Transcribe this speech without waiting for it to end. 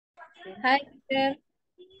Hi, teacher.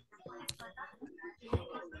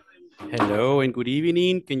 Hello and good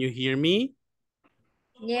evening. Can you hear me?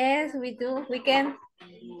 Yes, we do. We can.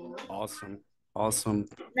 Awesome. Awesome.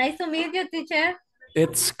 Nice to meet you, teacher.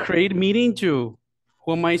 It's great meeting you.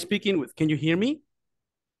 Who am I speaking with? Can you hear me?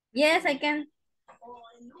 Yes, I can.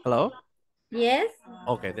 Hello? Yes.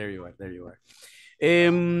 Okay, there you are. There you are.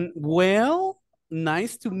 Well,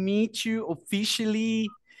 nice to meet you officially.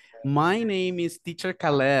 My name is Teacher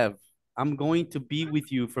Caleb. I'm going to be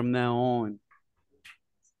with you from now on.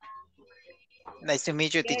 Nice to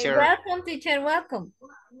meet you, Okay. teacher. Welcome, teacher. Welcome.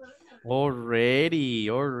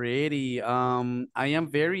 Already. I am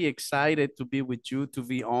very excited to be with you, to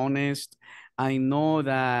be honest. I know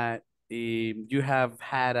that you have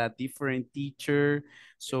had a different teacher,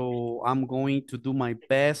 so I'm going to do my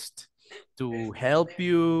best to help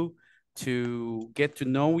you, to get to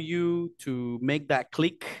know you, to make that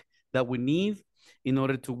click that we need in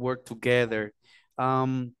order to work together.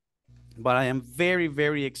 Um, but I am very,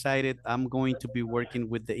 very excited. I'm going to be working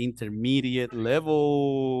with the intermediate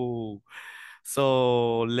level.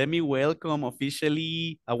 So let me welcome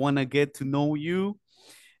officially. I want to get to know you.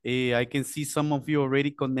 I can see some of you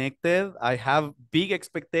already connected. I have big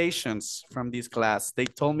expectations from this class. They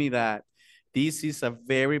told me that this is a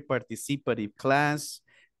very participative class.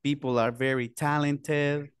 People are very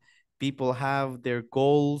talented. People have their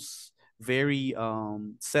goals very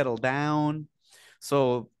settled down.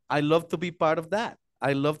 So I love to be part of that.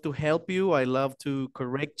 I love to help you. I love to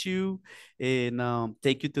correct you and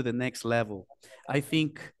take you to the next level. I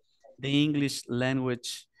think the English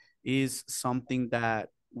language is something that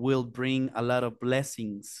will bring a lot of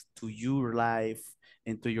blessings to your life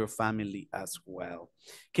and to your family as well.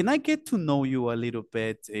 Can I get to know you a little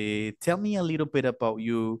bit? Tell me a little bit about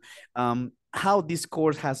you. How this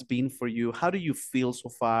course has been for you? How do you feel so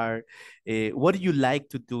far? What do you like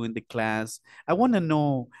to do in the class? I want to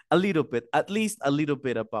know a little bit, at least a little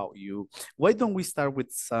bit about you. Why don't we start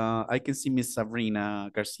with, I can see Miss Sabrina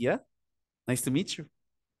Garcia. Nice to meet you.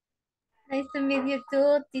 Nice to meet you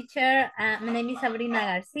too, teacher. My name is Sabrina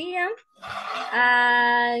Garcia.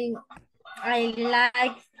 I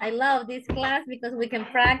I love this class because we can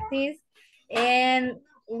practice and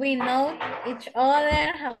we know each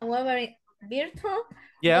other, however virtual,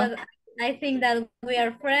 Yeah. but I think that we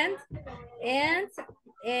are friends and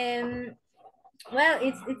um well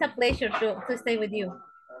it's a pleasure to stay with you.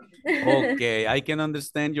 Okay, I can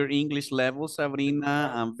understand your English level,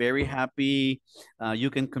 Sabrina. I'm very happy you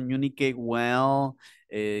can communicate well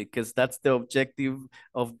because that's the objective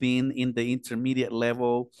of being in the intermediate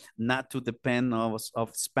level, not to depend of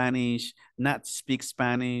Spanish, not to speak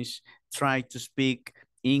Spanish, try to speak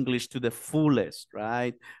English to the fullest,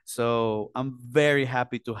 right? So I'm very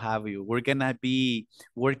happy to have you. We're gonna be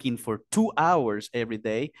working for 2 hours every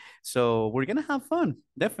day. So we're gonna have fun,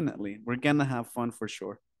 definitely. We're gonna have fun for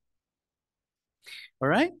sure. All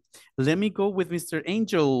right, let me go with Mr.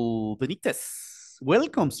 Angel Benitez.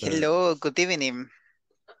 Welcome, sir. Hello, good evening.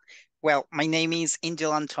 Well, my name is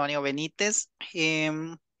Angel Antonio Benitez.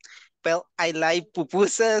 I like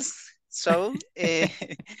pupusas, so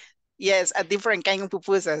yes, a different kind of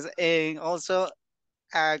pupusas, and also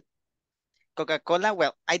Coca-Cola.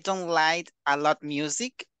 Well, I don't like a lot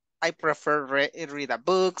music. I prefer read a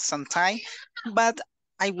book sometime, but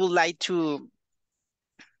I would like to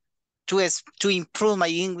improve my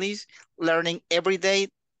English, learning every day,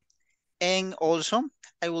 and also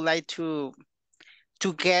I would like to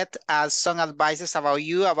get some advices about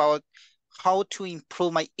you about how to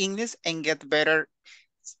improve my English and get better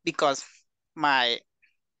because my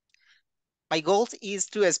my goal is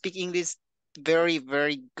to speak English very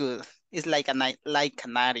very good. It's like like a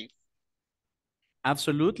native.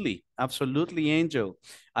 Absolutely, absolutely, Angel.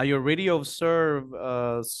 I already observe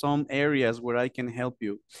some areas where I can help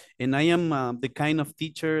you. And I am the kind of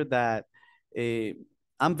teacher that uh,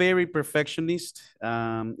 I'm very perfectionist.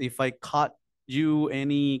 If I caught you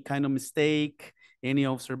any kind of mistake, any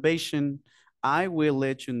observation, I will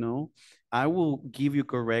let you know. I will give you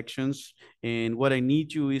corrections. And what I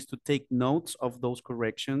need you is to take notes of those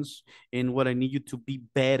corrections and what I need you to be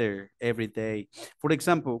better every day. For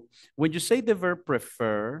example, when you say the verb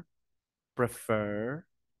prefer,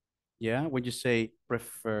 yeah, when you say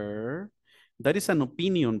prefer, that is an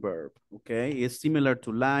opinion verb, okay? It's similar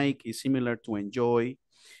to like, it's similar to enjoy.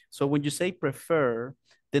 So when you say prefer,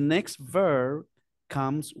 the next verb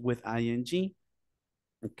comes with ing,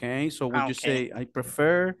 okay? So when you Okay. say, I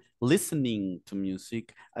prefer listening to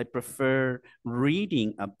music, I prefer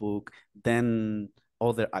reading a book than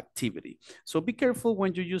other activity. So be careful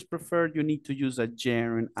when you use prefer, you need to use a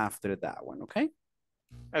gerund after that one, okay?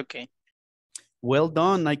 Okay. Well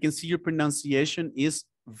done. I can see your pronunciation is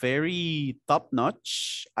very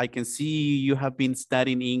top-notch. I can see you have been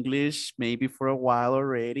studying English maybe for a while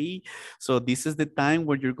already. So this is the time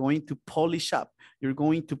where you're going to polish up. You're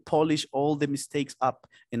going to polish all the mistakes up,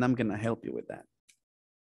 and I'm going to help you with that.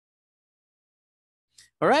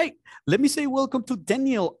 All right, let me say welcome to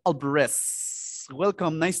Daniel Alvarez.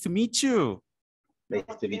 Welcome, nice to meet you. Nice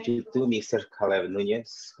to meet you too, Mr. Caleb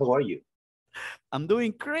Nunez. How are you? I'm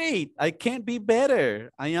doing great. I can't be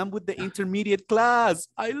better. I am with the intermediate class.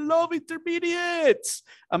 I love intermediates.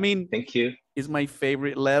 I mean, thank you. It's my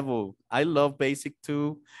favorite level. I love basic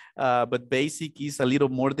too, but basic is a little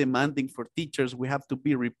more demanding for teachers. We have to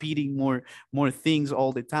be repeating more things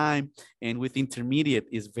all the time. And with intermediate,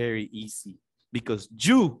 it's very easy because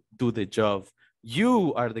you do the job.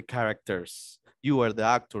 You are the characters. You are the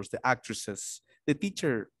actors, the actresses. The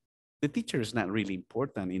teacher is not really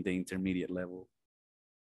important in the intermediate level.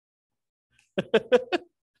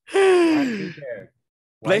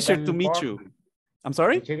 Pleasure to meet you. I'm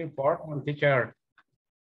sorry? Teacher important, teacher.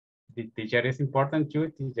 The teacher is important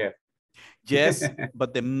too, teacher. Yes,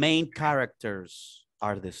 but the main characters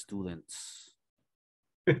are the students.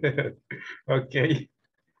 Okay.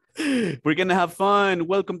 We're gonna have fun.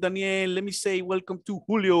 Welcome, Daniel. Let me say welcome to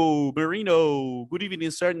Julio Merino. Good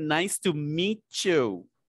evening, sir. Nice to meet you.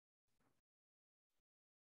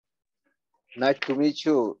 Nice to meet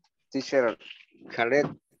you, teacher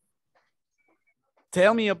Khaled.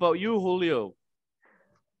 Tell me about you, Julio.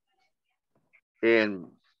 And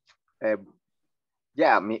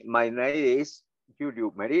yeah, my name is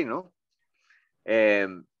Julio Merino.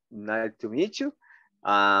 Nice to meet you.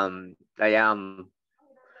 I am.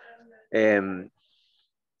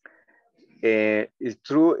 It's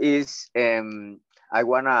true. Is I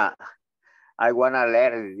wanna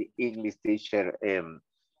learn the English teacher.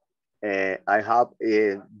 I hope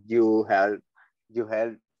you help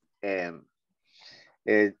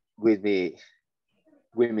with me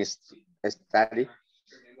study.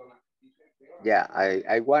 Yeah,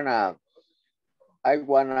 I wanna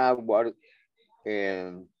work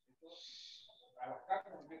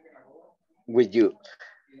with you.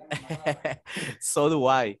 So do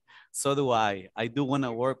I. So do I. I do want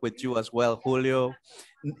to work with you as well, Julio.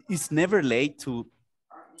 It's never late to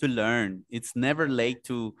learn. It's never late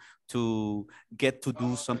to get to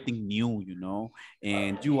do something new, you know.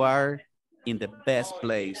 And you are in the best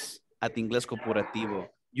place at Inglés Corporativo.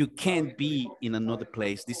 You can't be in another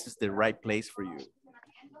place. This is the right place for you.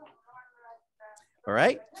 All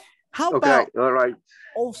right. How about all right.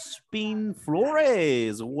 Ospin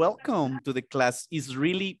Flores? Welcome to the class. It's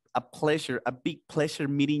really a pleasure, a big pleasure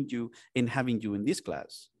meeting you and having you in this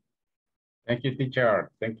class. Thank you, teacher.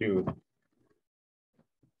 Thank you.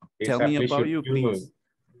 Tell me about you, please.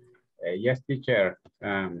 Yes, teacher.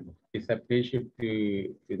 It's a pleasure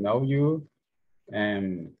to know you.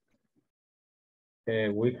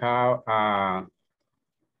 We have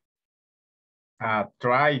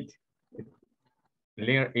tried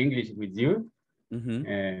learn English with you.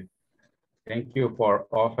 Mm-hmm. Thank you for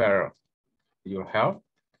offer your help.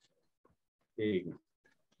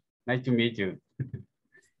 Nice to meet you.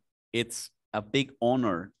 It's a big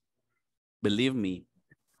honor. Believe me,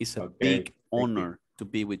 it's a big honor to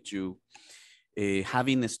be with you.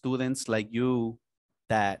 Having students like you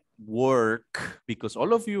that work, because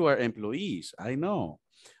all of you are employees, I know.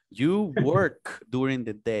 You work during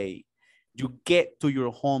the day. You get to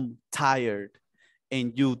your home tired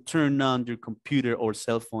and you turn on your computer or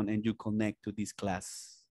cell phone and you connect to this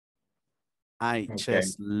class. I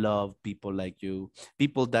just love people like you,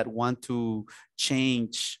 people that want to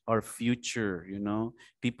change our future, you know,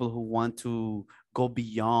 people who want to go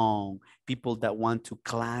beyond, people that want to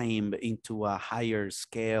climb into a higher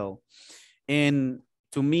scale. And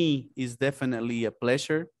to me, it's definitely a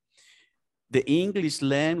pleasure. The English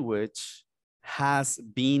language has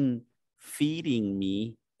been feeding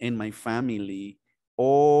me and my family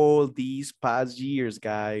all these past years,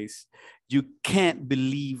 guys. You can't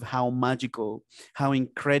believe how magical, how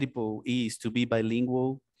incredible it is to be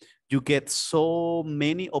bilingual. You get so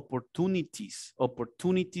many opportunities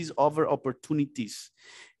over opportunities.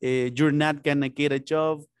 You're not gonna get a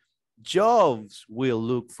job. Jobs will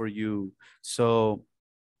look for you. So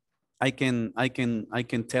I can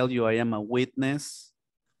tell you I am a witness.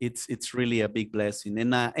 It's really a big blessing,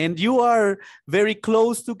 and you are very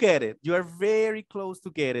close to get it. You are very close to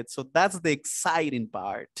get it. So that's the exciting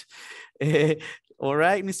part. All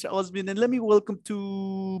right, Mr. Osmond, and let me welcome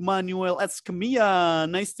to Manuel Escamilla.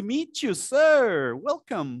 Nice to meet you, sir.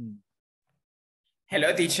 Welcome.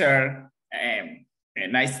 Hello, teacher.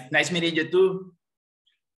 Nice meeting you too.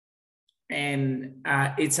 And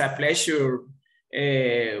it's a pleasure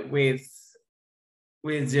with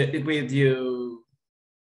you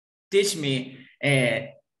teach me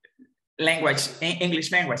language,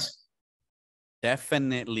 English language.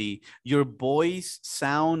 Definitely. Your voice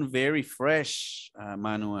sound very fresh,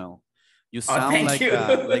 Manuel. You Oh, sound thank like you.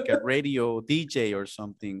 like a radio DJ or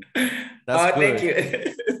something. That's Oh, good. thank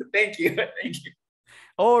you. Thank you. Thank you.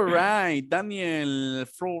 All right, Daniel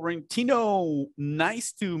Florentino.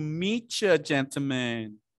 Nice to meet you,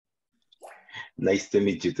 gentlemen. Nice to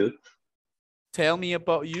meet you too. Tell me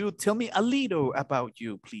about you. Tell me a little about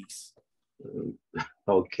you, please.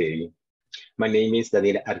 Okay. My name is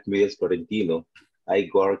Daniel Inglés Corporativo. I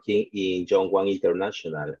working in John Juan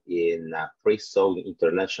International in Free Zone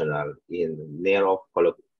International in near of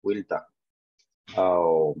Completa.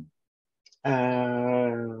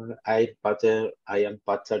 I am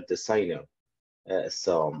pattern designer.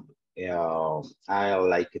 So I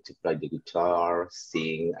like to play the guitar,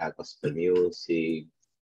 sing gospel music.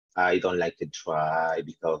 I don't like to drive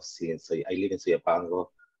because since I live in Soyapango,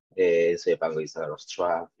 Soyapango is a lot of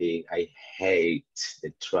traffic. I hate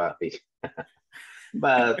the traffic,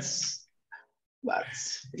 but it's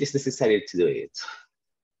necessary to do it.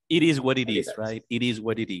 It is what it I is, guess. right? It is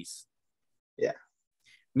what it is. Yeah.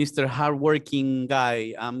 Mr. Hardworking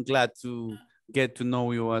guy, I'm glad to get to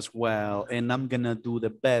know you as well, and I'm gonna do the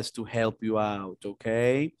best to help you out,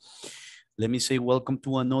 okay? Let me say welcome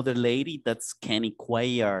to another lady, that's Kenny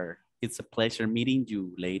Cuellar. It's a pleasure meeting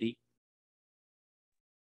you, lady.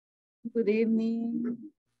 Good evening.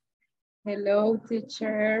 Hello,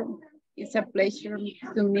 teacher. It's a pleasure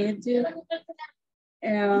to meet you.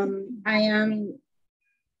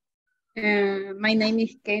 My name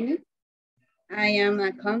is Kenny. I am an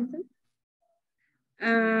accountant.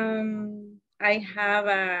 I have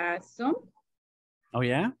a son. Oh,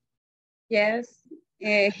 yeah? Yes,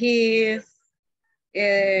 he is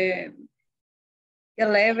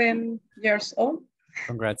 11 years old.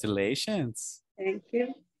 Congratulations. Thank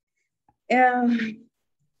you.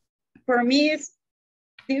 For me, it's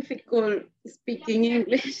difficult speaking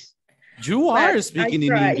English. You are But speaking I in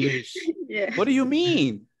try. English. Yeah. What do you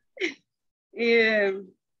mean?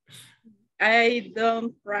 I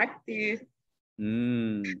don't practice.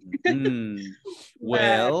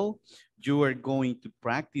 Well, you are going to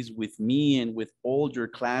practice with me and with all your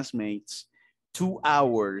classmates 2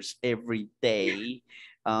 hours every day.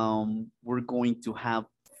 We're going to have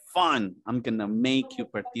fun. I'm gonna make you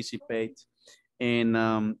participate.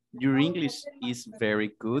 And your English is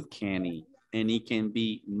very good, Kenny, and it can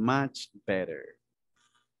be much better.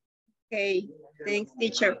 Okay, thanks,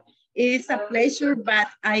 teacher. It's a pleasure, but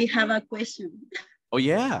I have a question. Oh,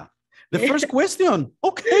 yeah. The first question.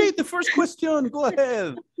 Okay, the first question. Go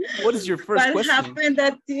ahead. What is your first What question? happened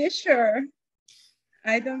at teacher?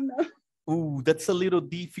 I don't know. Ooh, that's a little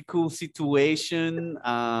difficult situation.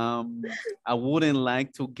 I wouldn't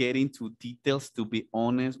like to get into details, to be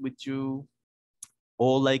honest with you.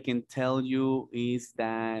 All I can tell you is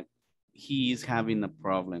that he is having a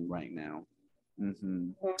problem right now.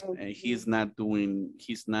 Okay. He's not doing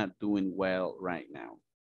well right now.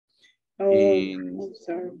 Oh, And, I'm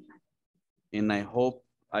sorry. and I hope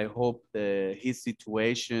his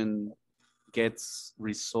situation gets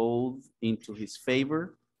resolved into his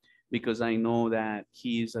favor, because I know that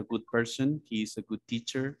he is a good person, he is a good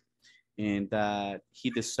teacher, and that he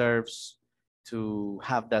deserves to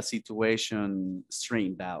have that situation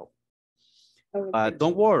straightened out. Okay.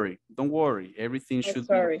 Don't worry, everything should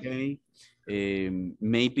be sorry. okay.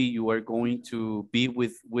 Maybe you are going to be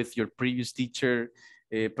with your previous teacher,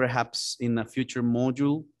 perhaps in a future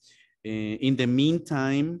module. In the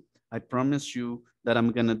meantime, I promise you that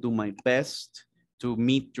I'm gonna do my best to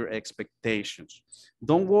meet your expectations.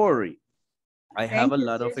 Don't worry, I have a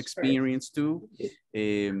lot of experience too,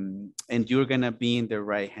 and you're gonna be in the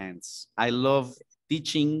right hands. I love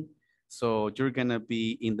teaching, so you're gonna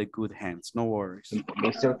be in the good hands. No worries.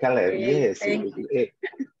 Mr. Caleb, yes.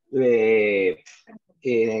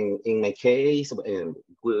 In my case,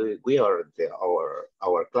 we are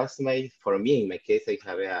our classmates. For me, in my case, I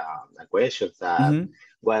have a question that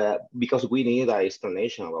well, because we need an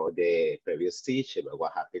explanation about the previous teacher, about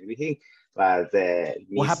what happened with him. But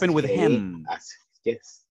what happened with him?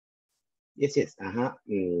 Yes.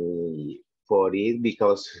 For it,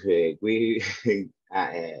 because we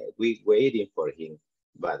we waiting for him.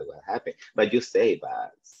 But what happened? But you say,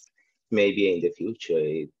 but maybe in the future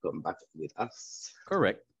it come back with us.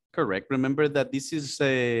 Correct. Remember that this is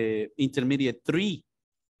intermediate 3.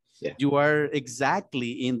 Yeah. You are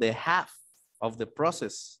exactly in the half of the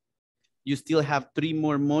process. You still have 3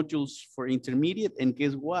 more modules for intermediate, and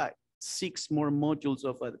guess what? 6 more modules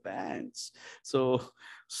of advanced. So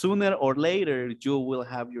Sooner or later, you will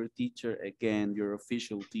have your teacher again, your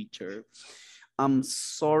official teacher. I'm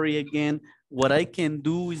sorry again. What I can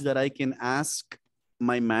do is that I can ask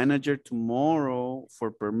my manager tomorrow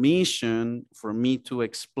for permission for me to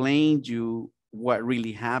explain to you what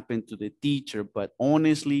really happened to the teacher. But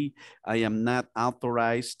honestly, I am not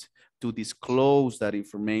authorized to disclose that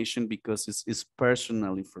information because it's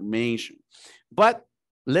personal information. But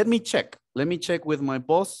let me check. Let me check with my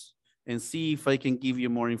boss and see if I can give you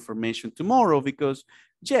more information tomorrow, because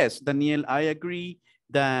yes, Daniel, I agree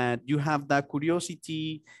that you have that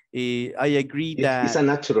curiosity. I agree that it's a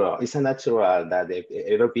natural that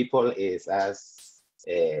every people is as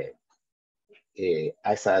a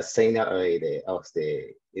senior of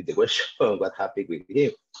the workshop what happened with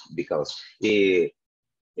him, because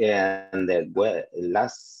and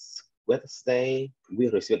last Wednesday we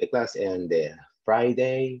received the class, and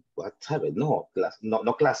Friday what happened? No class,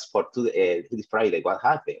 no class for this Friday. What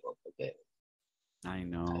happened? Okay, I I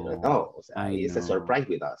don't know. know. It's a know. surprise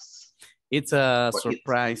with us. It's a For kids.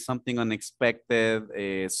 surprise, something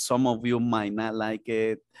unexpected. Some of you might not like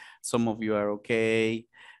it. Some of you are okay.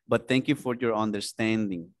 But thank you for your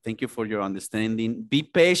understanding. Thank you for your understanding. Be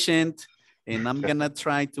patient, and I'm gonna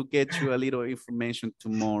try to get you a little information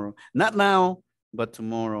tomorrow. Not now, but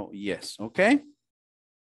tomorrow, yes, okay?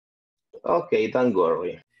 Okay, don't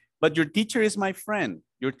worry. But your teacher is my friend.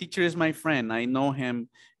 Your teacher is my friend. I know him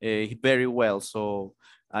very well. So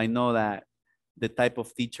I know that the type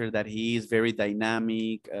of teacher that he is, very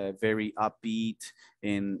dynamic, very upbeat,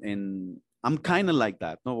 and I'm kind of like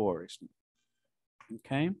that. No worries.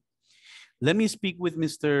 Okay. Let me speak with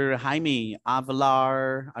Mr. Jaime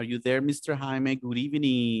Avalar. Are you there, Mr. Jaime? Good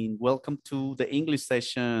evening. Welcome to the English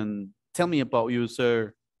session. Tell me about you,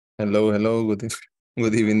 sir. Hello, hello. Good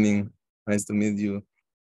evening. Nice to meet you.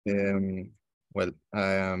 Well,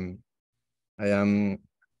 I am.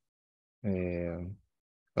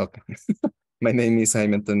 Okay. My name is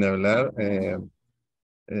Jaime Antonio Hablar.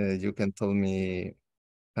 You can tell me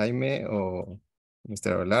Jaime or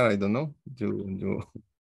Mr. Hablar. I don't know.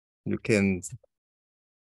 You can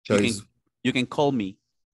choose. You can call me.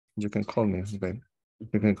 You can call me. Okay.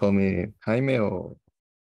 You can call me Jaime or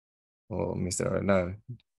Mr. Hablar.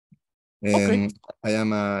 Okay. I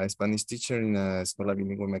am a Spanish teacher in a Escuela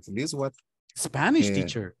Bilingüe Maquilis. What? Spanish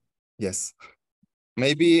teacher. Yes.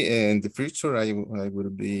 Maybe in the future I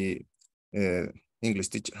will be English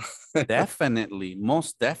teacher. Definitely,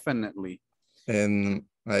 most definitely. And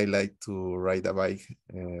I like to ride a bike.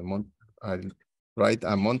 I ride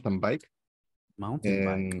a mountain bike. Mountain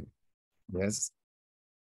bike. Yes.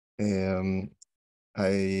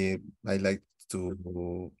 I like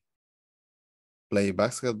to play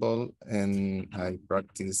basketball, and I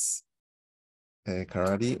practice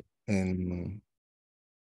karate and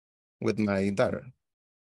with my daughter.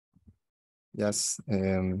 Yes,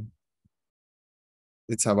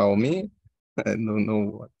 it's about me. I don't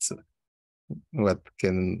know what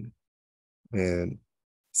can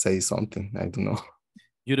say something. I don't know.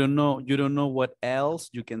 You don't know what else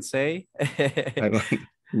you can say.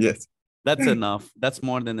 Yes. That's enough. That's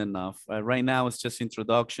more than enough. Right now it's just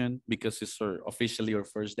introduction because it's officially your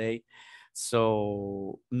first day.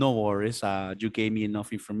 So no worries. You gave me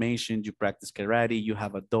enough information. You practice karate. You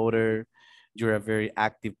have a daughter. You're a very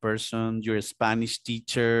active person. You're a Spanish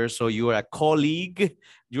teacher. So you are a colleague.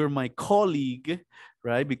 You're my colleague,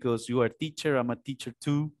 right? Because you are a teacher. I'm a teacher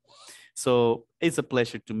too. So it's a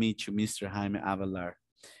pleasure to meet you, Mr. Jaime Avalar.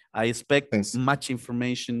 I expect much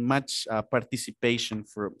information, much participation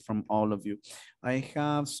from all of you. I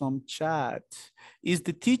have some chat. Is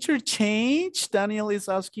the teacher changed? Daniel is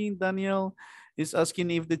asking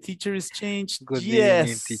if the teacher is changed. Good yes.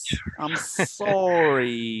 evening, teacher. I'm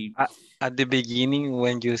sorry. At the beginning,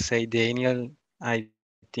 when you say Daniel, I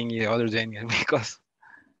think the other Daniel because.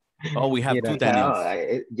 Oh, we have two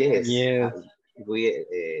Daniels. Yes. Yes. We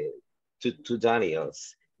two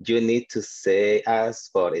Daniels. You need to say as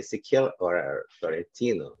for Ezekiel or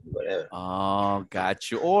Florentino, whatever. Oh, got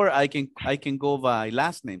you. Or I can go by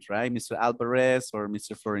last names, right? Mr. Alvarez or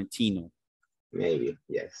Mr. Florentino. Maybe,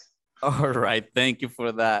 yes. All right. Thank you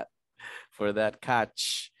for that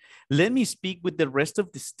catch. Let me speak with the rest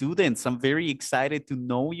of the students. I'm very excited to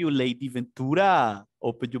know you, Lady Ventura.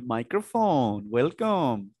 Open your microphone.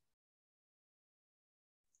 Welcome.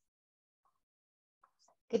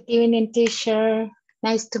 Good evening, teacher.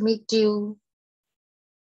 Nice to meet you.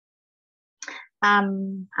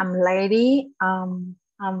 I'm Lady. I'm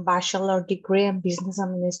bachelor degree in business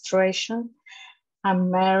administration. I'm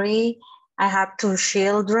married. I have 2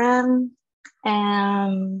 children,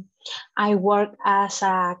 and I work as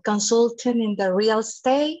a consultant in the real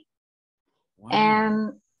estate.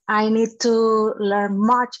 And I need to learn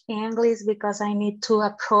much English because I need to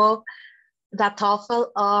approve the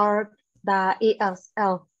TOEFL or the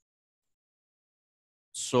ESL.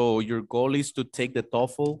 So your goal is to take the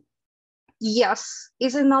TOEFL? Yes,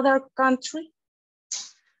 it's another country.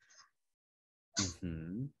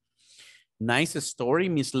 Nice story,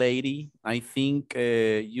 Miss Lady. I think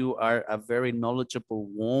you are a very knowledgeable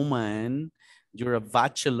woman. You're a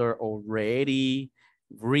bachelor already,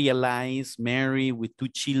 realized, married with 2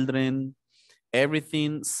 children,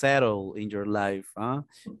 everything settled in your life. Huh?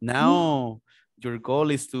 Now your goal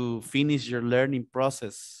is to finish your learning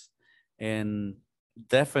process, and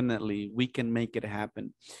definitely we can make it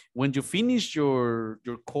happen. When you finish your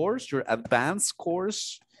course, your advanced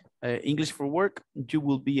course, English for Work, you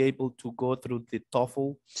will be able to go through the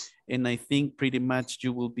TOEFL, and I think pretty much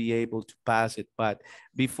you will be able to pass it. But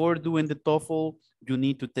before doing the TOEFL, you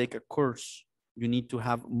need to take a course. You need to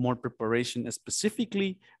have more preparation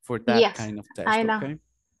specifically for that kind of test. I know. Okay?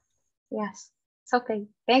 Yes, it's okay.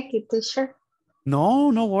 Thank you, teacher. No,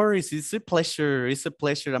 no worries. It's a pleasure. It's a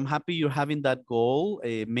pleasure. I'm happy you're having that goal.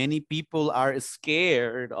 Many people are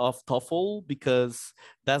scared of TOEFL because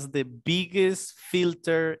that's the biggest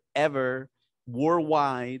filter ever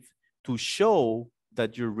worldwide to show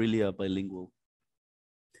that you're really a bilingual.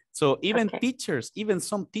 So even teachers, even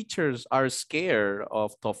some teachers are scared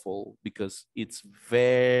of TOEFL because it's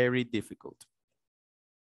very difficult.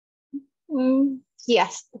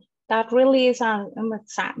 Yes, that really is an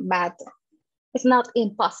exam, but it's not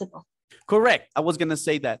impossible. Correct. I was going to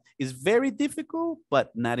say that. It's very difficult, but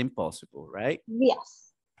not impossible, right?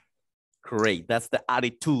 Yes. Great. That's the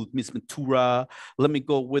attitude, Miss Ventura. Let me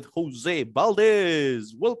go with Jose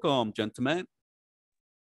Valdez. Welcome, gentlemen.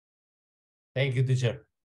 Thank you, teacher.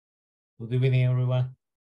 Good evening, everyone.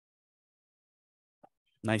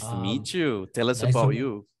 Nice to meet you. Tell us about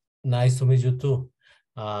you. Nice to meet you too.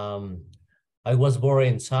 I was born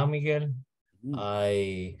in San Miguel.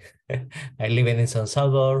 I live in San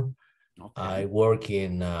Salvador. Okay. I work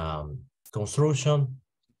in construction.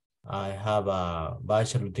 I have a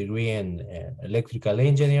bachelor degree in electrical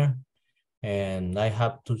engineer, and I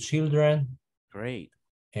have 2 children. Great.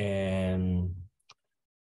 And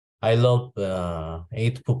I love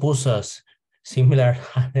eat pupusas, similar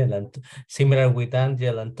with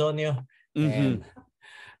Angel Antonio. And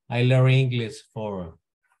I learn English for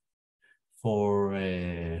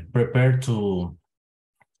prepare to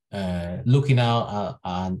looking out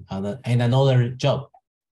in another job.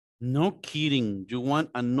 No kidding. You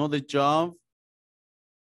want another job?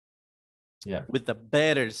 Yeah. With a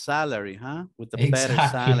better salary, huh? With a better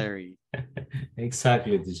salary.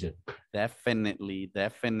 Exactly, teacher. Definitely,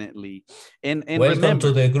 definitely. And welcome remember,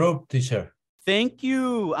 to the group, teacher. Thank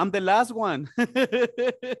you. I'm the last one.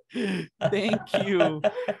 Thank you.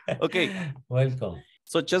 Okay. Welcome.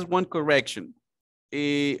 So just one correction.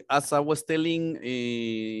 As I was telling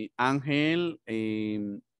Angel,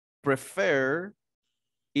 prefer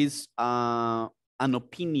is an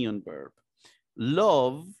opinion verb.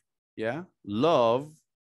 Love, yeah, love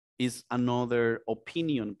is another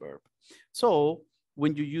opinion verb. So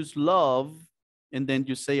when you use love and then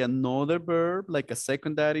you say another verb, like a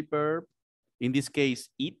secondary verb, in this case,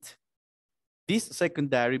 eat, this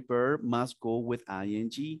secondary verb must go with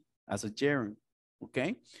ing as a gerund,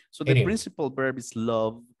 okay? So the principal verb is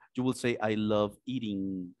love. You will say, I love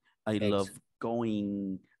eating, I love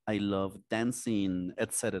going, I love dancing,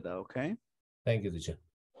 etc., okay? Thank you, teacher.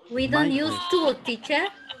 We don't use to, teacher.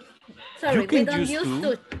 Sorry, you can we don't use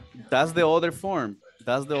to. That's the other form.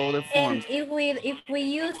 That's the other form. And if we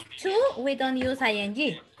use to, we don't use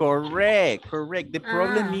ing. Correct, correct. The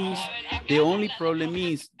problem is, the only problem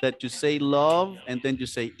is that you say love and then you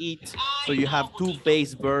say eat. So you have 2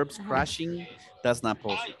 base verbs crashing. That's not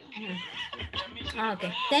possible.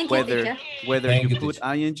 Okay, thank you, teacher. Whether you put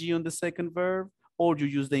ing on the second verb or you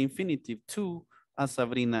use the infinitive to, as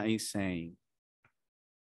Sabrina is saying.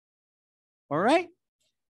 All right.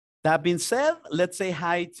 That being said, let's say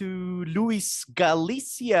hi to Luis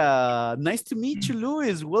Galicia. Nice to meet you,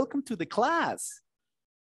 Luis. Welcome to the class.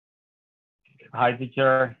 Hi,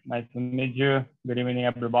 teacher. Nice to meet you. Good evening,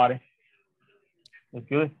 everybody. It's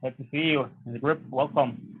good. Happy to see you in the group.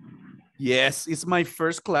 Welcome. Yes, it's my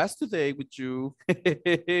first class today with you.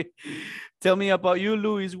 Tell me about you,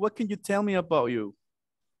 Luis. What can you tell me about you?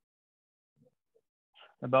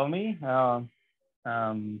 About me?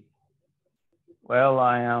 Well,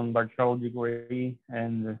 I am bachelor degree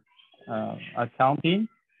in accounting.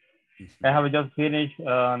 I have just finished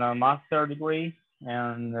a master degree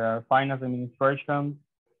in finance administration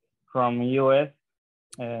from US,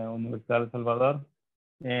 Universidad de El Salvador.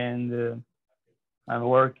 And I'm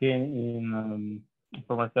working in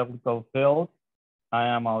pharmaceutical field. I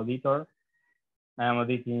am auditor. I am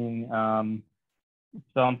auditing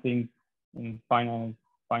something in finance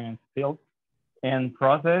field and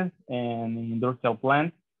process and industrial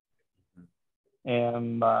plants.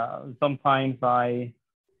 And sometimes I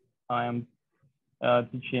am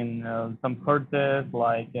teaching some courses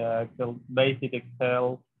like Excel,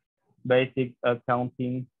 basic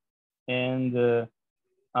accounting, and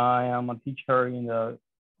I am a teacher in the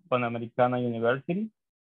Panamericana University,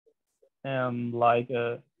 like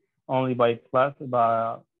only by class,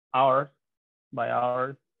 by hours,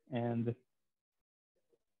 and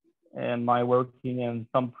my working in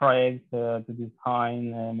some projects to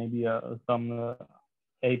design maybe some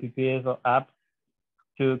apps or apps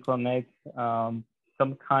to connect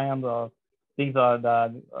some kind of things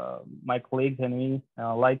that my colleagues and me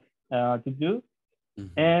like to do.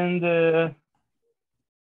 And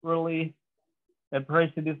really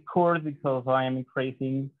appreciate this course because I am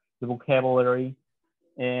increasing the vocabulary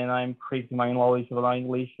and I'm increasing my knowledge about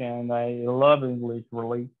English, and I love English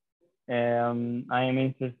really. And I am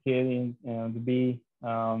interested in to be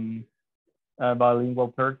a bilingual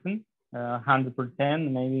person,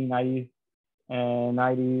 100%, maybe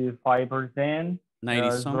 95%. 90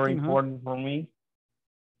 It's very important for me.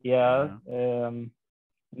 Yes,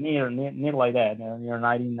 near like that, near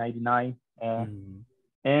 90, 99.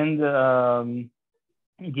 And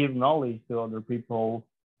give knowledge to other people.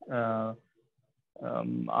 I'm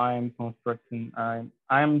constructing.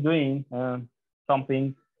 I'm doing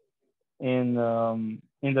something in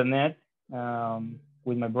the net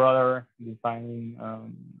with my brother, designing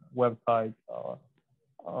websites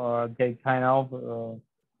or kind of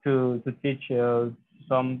to teach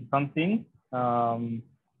something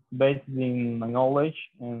based in my knowledge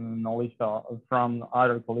and knowledge from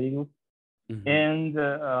other colleagues. And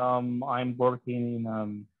I'm working in a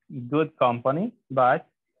good company, but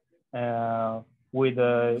with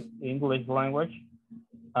the English language,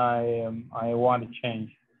 I want to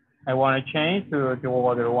change. I want to change to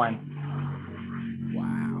other one.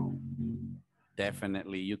 Wow.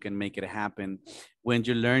 Definitely, you can make it happen. When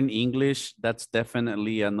you learn English, that's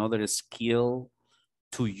definitely another skill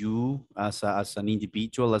to you as an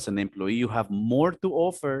individual, as an employee. You have more to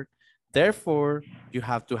offer. Therefore, you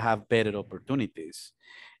have to have better opportunities.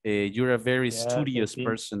 You're a very studious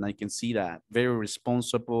person. I can see that. Very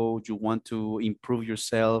responsible. You want to improve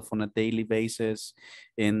yourself on a daily basis.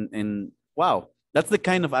 And wow, that's the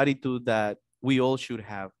kind of attitude that we all should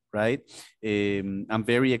have, right? I'm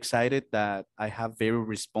very excited that I have very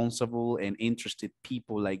responsible and interested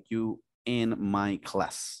people like you in my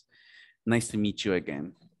class. Nice to meet you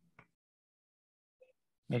again.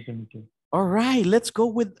 Nice to meet you. All right, let's go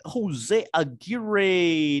with Jose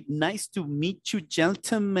Aguirre. Nice to meet you,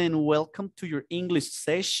 gentlemen. Welcome to your English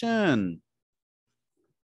session.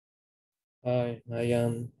 Hi, I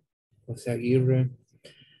am Jose Aguirre.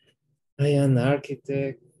 I am an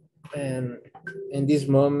architect, and in this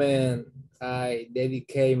moment, I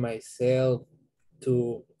dedicate myself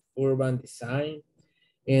to urban design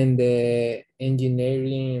and the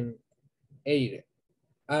engineering area.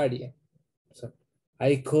 So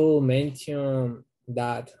I could mention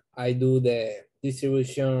that I do the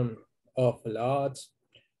distribution of lots,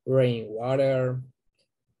 rainwater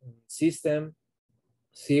system,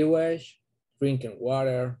 sewage, drinking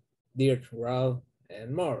water, dirt road,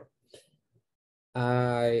 and more.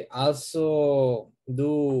 I also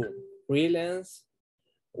do freelance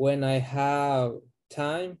when I have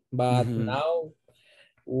time, but now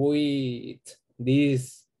with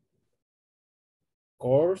this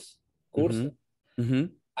course,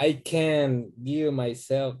 I can give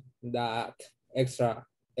myself that extra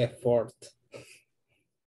effort.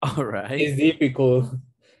 All right. It's difficult.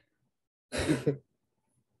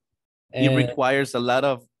 It requires a lot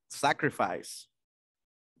of sacrifice.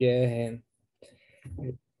 Yeah.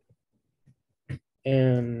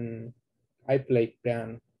 And I play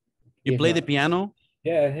piano. You play the piano?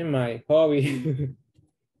 Yeah, in my hobby.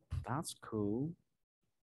 That's cool.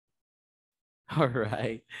 All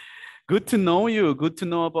right. Good to know you. Good to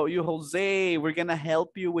know about you, Jose. We're going to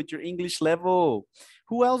help you with your English level.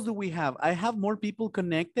 Who else do we have? I have more people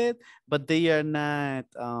connected, but they are not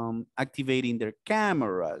activating their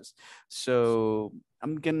cameras. So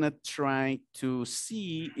I'm going to try to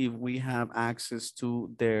see if we have access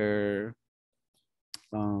to their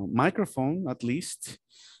microphone, at least.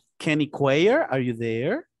 Kenny Cuellar, are you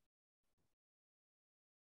there?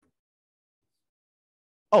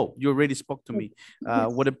 Oh, you already spoke to me.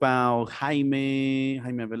 What about Jaime?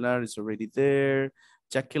 Jaime Avelar is already there.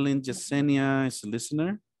 Jacqueline Yesenia is a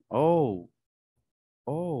listener. Oh,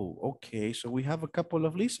 Oh, okay. So we have a couple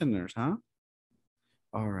of listeners, huh?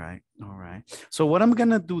 All right, all right. So what I'm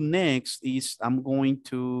gonna do next is I'm going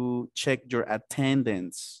to check your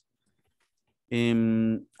attendance.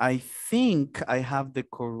 I think I have the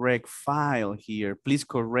correct file here. Please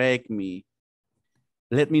correct me.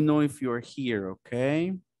 Let me know if you're here,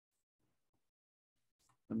 okay?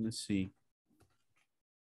 Let me see.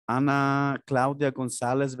 Ana Claudia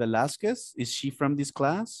Gonzalez Velasquez, is she from this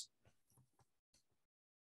class?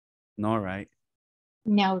 No, right?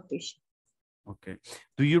 No, teacher. Okay.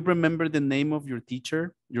 Do you remember the name of your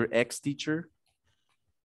teacher, your ex-teacher?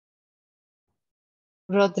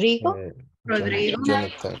 Rodrigo. Rodrigo.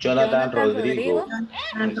 Jonathan Rodrigo.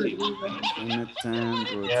 Jonathan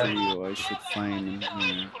Rodrigo. I should find him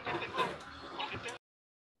here.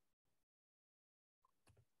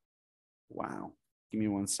 Wow. Give me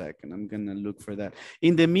 1 second. I'm gonna look for that.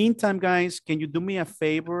 In the meantime, guys, can you do me a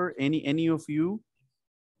favor? Any of you?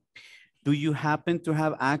 Do you happen to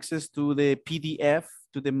have access to the PDF,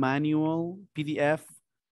 to the manual PDF,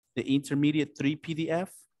 the intermediate 3 PDF?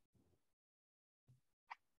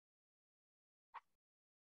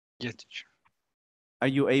 Yes, teacher. Are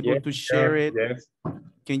you able Yes, to share it? Yes.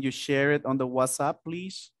 Can you share it on the WhatsApp,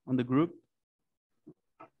 please, on the group?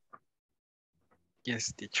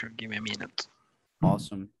 Yes, teacher. Give me a minute.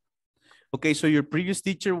 Awesome. Okay, so your previous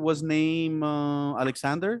teacher was named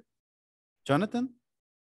Alexander? Jonathan?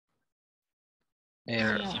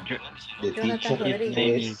 The teacher His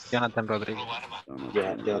name is is Jonathan Rodriguez.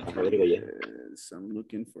 Jonathan Rodrigo, yeah. Yes, I'm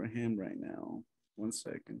looking for him right now. 1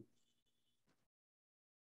 second.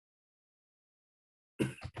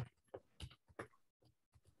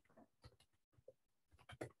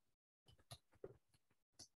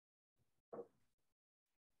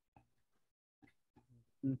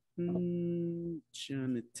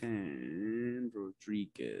 Jonathan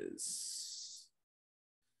Rodriguez.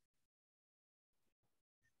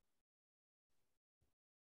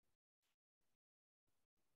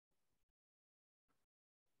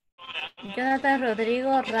 Jonathan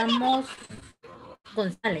Rodrigo Ramos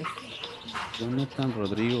González. Jonathan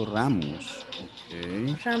Rodrigo Ramos.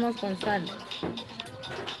 Okay. Ramos González.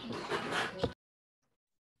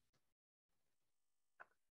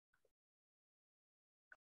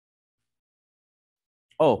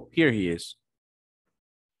 Oh, here he is.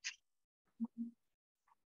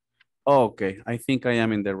 Oh, okay, I think I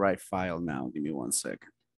am in the right file now. Give me 1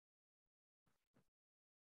 second.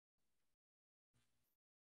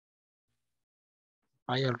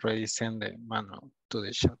 I already sent the manual to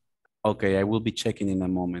the chat. Okay, I will be checking in a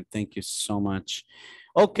moment. Thank you so much.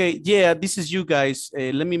 Okay, yeah, this is you guys.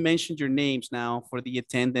 Let me mention your names now for the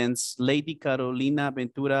attendance. Lady Carolina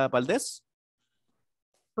Ventura Valdez.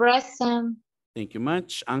 Present. Thank you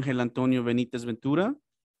much. Ángel Antonio Benítez Ventura.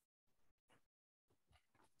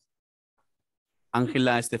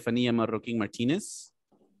 Ángela Estefanía Marroquín Martínez.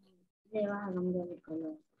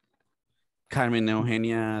 Carmen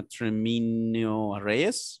Eugenia Tremino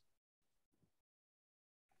Reyes.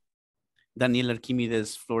 Daniel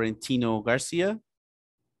Arquímedes Florentino García.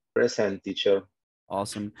 Present, teacher.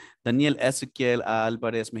 Awesome. Daniel Ezequiel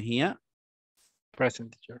Álvarez Mejía.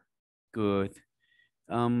 Present, teacher. Good.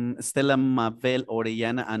 Estela Mabel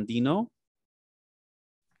Orellana Andino.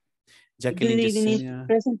 Jacqueline Yesenia.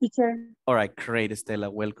 Present, teacher. All right, great,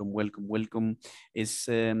 Estela. Welcome, welcome, welcome.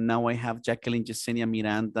 Now I have Jacqueline Yesenia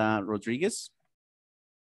Miranda Rodriguez.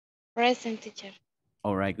 Present, teacher.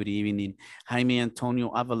 All right, good evening. Jaime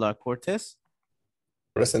Antonio Avalar Cortez.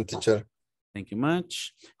 Present, teacher. Thank you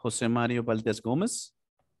much. Jose Mario Valdez Gomez.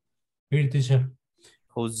 Here, teacher.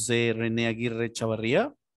 Jose Rene Aguirre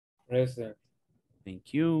Chavarria. Present.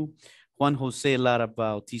 Thank you. Juan Jose Lara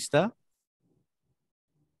Bautista.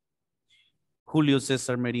 Julio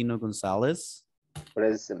Cesar Merino Gonzalez.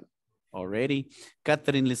 Present. Already.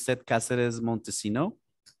 Catherine Lisette Cáceres Montesino.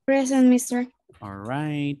 Present, mister. All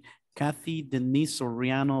right. Kathy Denise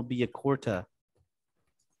Soriano Villacorta.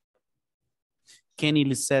 Kenny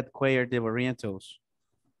Lisette Cuellar de Barrientos.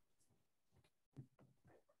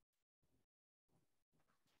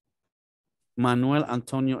 Manuel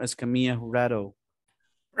Antonio Escamilla Jurado.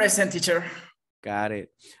 Present, teacher. Got it.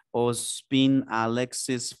 Ospin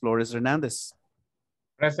Alexis Flores Hernandez.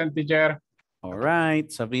 Present, teacher. All right.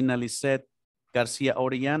 Sabrina Lisette Garcia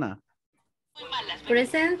Orellana.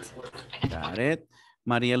 Present. Got it.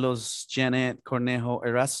 Marielos Janet Cornejo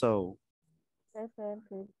Erazo. Present,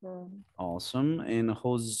 teacher. Awesome. And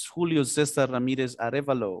Julio Cesar Ramirez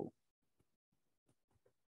Arevalo.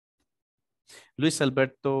 Luis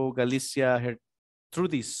Alberto Galicia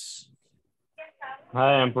Gertrudis.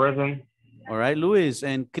 I am present. All right, Luis.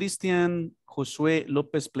 And Christian Josué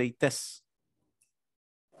López Pleites.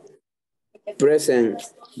 Present,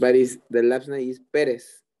 but the last name is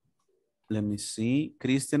Perez. Let me see.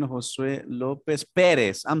 Cristian Josue Lopez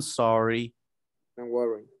Perez. I'm sorry. Don't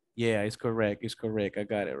worry. Yeah, it's correct. It's correct. I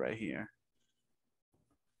got it right here.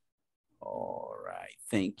 All right.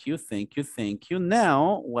 Thank you. Thank you. Thank you.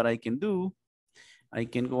 Now, what I can do, I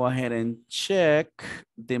can go ahead and check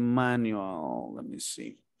the manual. Let me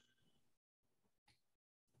see.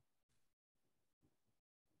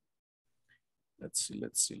 Let's see.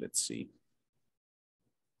 Let's see. Let's see.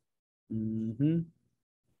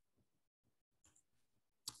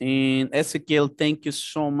 And Ezekiel, thank you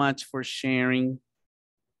so much for sharing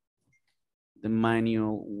the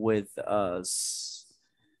manual with us.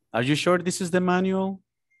 Are you sure this is the manual?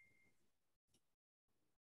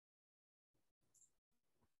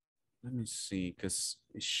 Let me see, because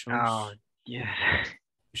it shows. Oh, yeah.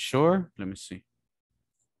 Sure? Let me see.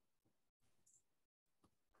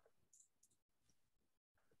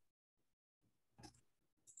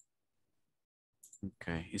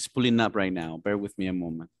 Okay, it's pulling up right now. Bear with me a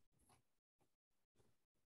moment.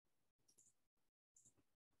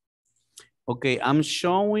 Okay, I'm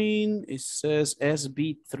showing, it says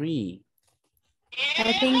SB3.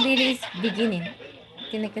 I think this is beginning.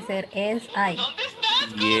 Tiene que ser SI.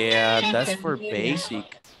 Yeah, Tiene that's que ser for beginning.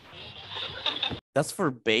 basic. That's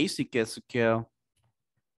for basic, Ezekiel.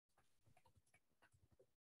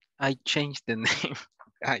 I changed the name,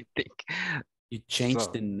 I think. You changed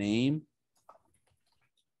So, the name?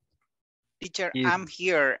 Teacher, It- I'm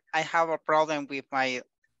here. I have a problem with my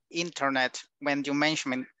internet when you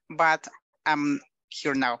mentioned it, but I'm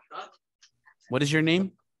here now. What is your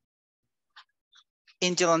name?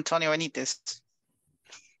 Angel Antonio Benitez.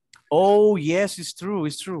 Oh, yes, it's true.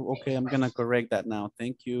 It's true. Okay, I'm going to correct that now.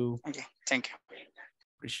 Thank you. Okay, thank you.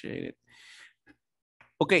 Appreciate it.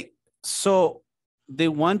 Okay, so the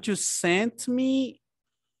one you sent me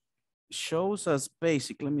shows us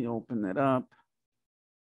basic. Let me open it up.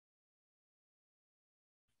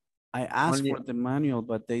 I asked Only- for the manual,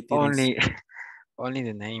 but they didn't. only, only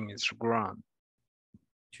the name is wrong.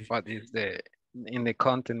 But is in the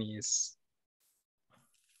content is,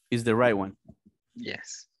 Is the right one.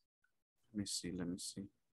 yes. Let me see. Let me see.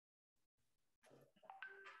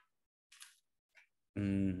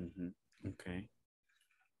 Okay.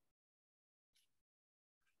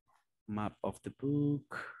 Map of the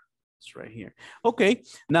book. It's right here. Okay.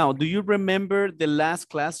 Now, do you remember the last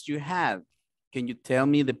class you had? Can you tell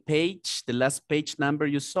me the page, the last page number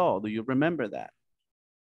you saw? Do you remember that?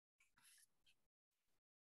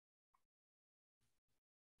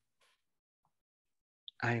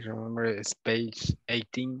 I remember it's page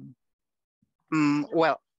 18.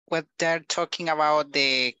 Well, what they're talking about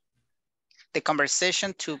the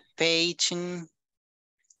conversation to page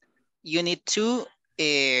unit 2,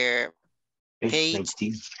 page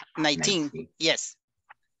 19. Yes.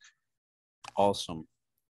 Awesome.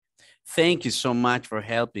 Thank you so much for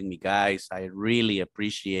helping me, guys. I really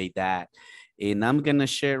appreciate that. And I'm going to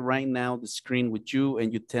share right now the screen with you,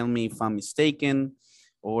 and you tell me if I'm mistaken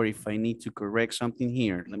or if I need to correct something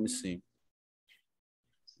here. Let me see.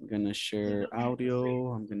 I'm going to share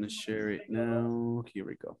audio. I'm going to share it now. Here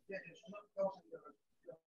we go.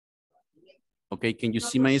 Okay, can you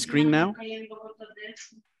see my screen now?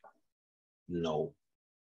 No.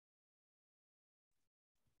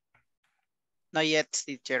 Not yet,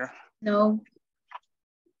 teacher. No.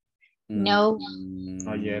 No.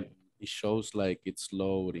 Not yet. It shows like it's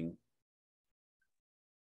loading.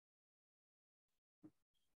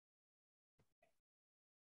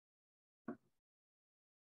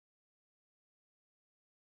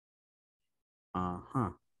 Uh-huh.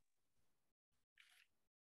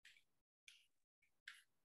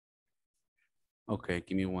 Okay,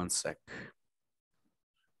 give me 1 sec.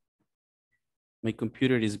 My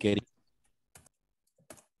computer is getting...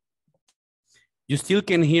 You still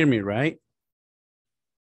can hear me, right?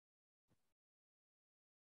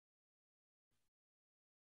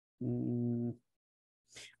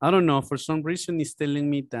 I don't know. For some reason, it's telling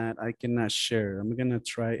me that I cannot share. I'm gonna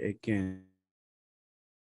try again.